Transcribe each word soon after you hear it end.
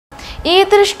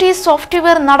e-ദൃഷ്ടി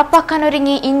software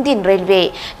നടപ്പാക്കാനൊരുങ്ങി Indian railway.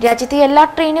 രാജ്യത്തെ എല്ലാ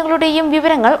ട്രെയിനുകളുടെയും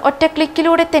വിവരങ്ങൾ ഒറ്റ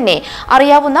ക്ലിക്കിലൂടെ തന്നെ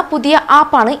അറിയാവുന്ന പുതിയ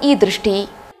ആപ്പാണ് e-ദൃഷ്ടി.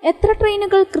 എത്ര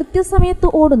ട്രെയിനുകൾ കൃത്യസമയത്ത്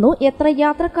ഓടുന്നു, എത്ര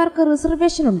യാത്രക്കാർക്ക്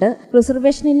റിസർവേഷൻ ഉണ്ട്,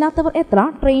 റിസർവേഷൻ ഇല്ലാത്തവർ എത്ര,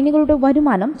 ട്രെയിനുകളുടെ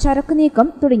വരുമാനം, ചരക്ക്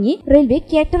നീക്കം തുടങ്ങി റെയിൽവേ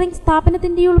കേറ്ററിംഗ്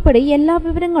സ്ഥാപനത്തിന്റെ ഉൾപ്പെടെ എല്ലാ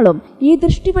വിവരങ്ങളും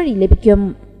e-ദൃഷ്ടി വഴി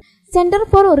ലഭിക്കും. Centre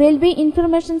for railway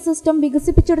information system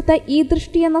വികസിപ്പിച്ചെടുത്ത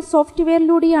e-ദൃഷ്ടി എന്ന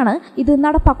സോഫ്റ്റ്വെയറിലൂടെയാണ് ഇത്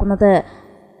നടപ്പാക്കുന്നത്.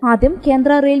 ആദ്യം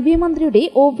കേന്ദ്ര റെയിൽവേ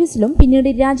മന്ത്രിയുടെ ഓഫീസിലും പിന്നീട്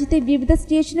രാജ്യത്തെ വിവിധ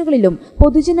സ്റ്റേഷനുകളിലും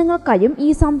പൊതുജനങ്ങൾക്കായും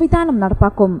ഈ സംവിധാനം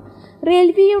നടപ്പാക്കും.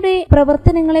 റെയിൽവേയുടെ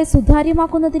പ്രവർത്തനങ്ങളെ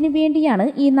സുതാര്യമാക്കുന്നതിന്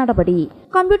വേണ്ടിയാണ് ഈ നടപടി.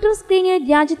 കമ്പ്യൂട്ടർ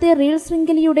സ്ക്രീനിൽ രാജ്യത്തെ റെയിൽ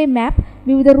ശൃംഖലയുടെ മാപ്പ്,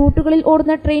 വിവിധ റൂട്ടുകളിൽ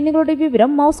ഓടുന്ന ട്രെയിനുകളുടെ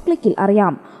വിവരം മൗസ് ക്ലിക്കിൽ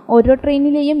അറിയാം. ഓരോ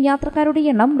ട്രെയിനിലെയും യാത്രക്കാരുടെ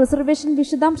എണ്ണം, റിസർവേഷൻ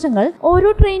വിശദാംശങ്ങൾ,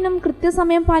 ഓരോ ട്രെയിനും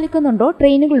കൃത്യസമയം പാലിക്കുന്നുണ്ടോ,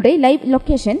 ട്രെയിനുകളുടെ ലൈവ്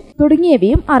ലൊക്കേഷൻ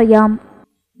തുടങ്ങിയവയും അറിയാം.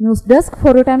 News desk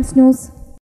 4unews news.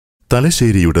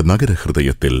 തലശ്ശേരിയുടെ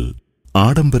നഗരഹൃദയത്തിൽ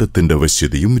ആഡംബരത്തിന്റെ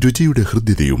വശ്യതയും രുചിയുടെ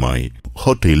ഹൃദ്യതയുമായി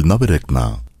ഹോട്ടൽ നവരത്ന.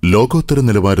 ലോകോത്തര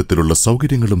നിലവാരത്തിലുള്ള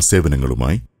സൗകര്യങ്ങളും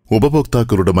സേവനങ്ങളുമായി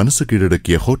ഉപഭോക്താക്കളുടെ മനസ്സ്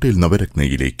കീഴടക്കിയ ഹോട്ടൽ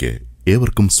നവരത്നയിലേക്ക്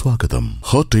ഏവർക്കും സ്വാഗതം.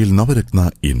 Hotel Navratna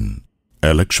in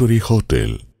A luxury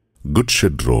hotel, good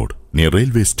shed road, near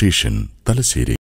railway station, Thalassery.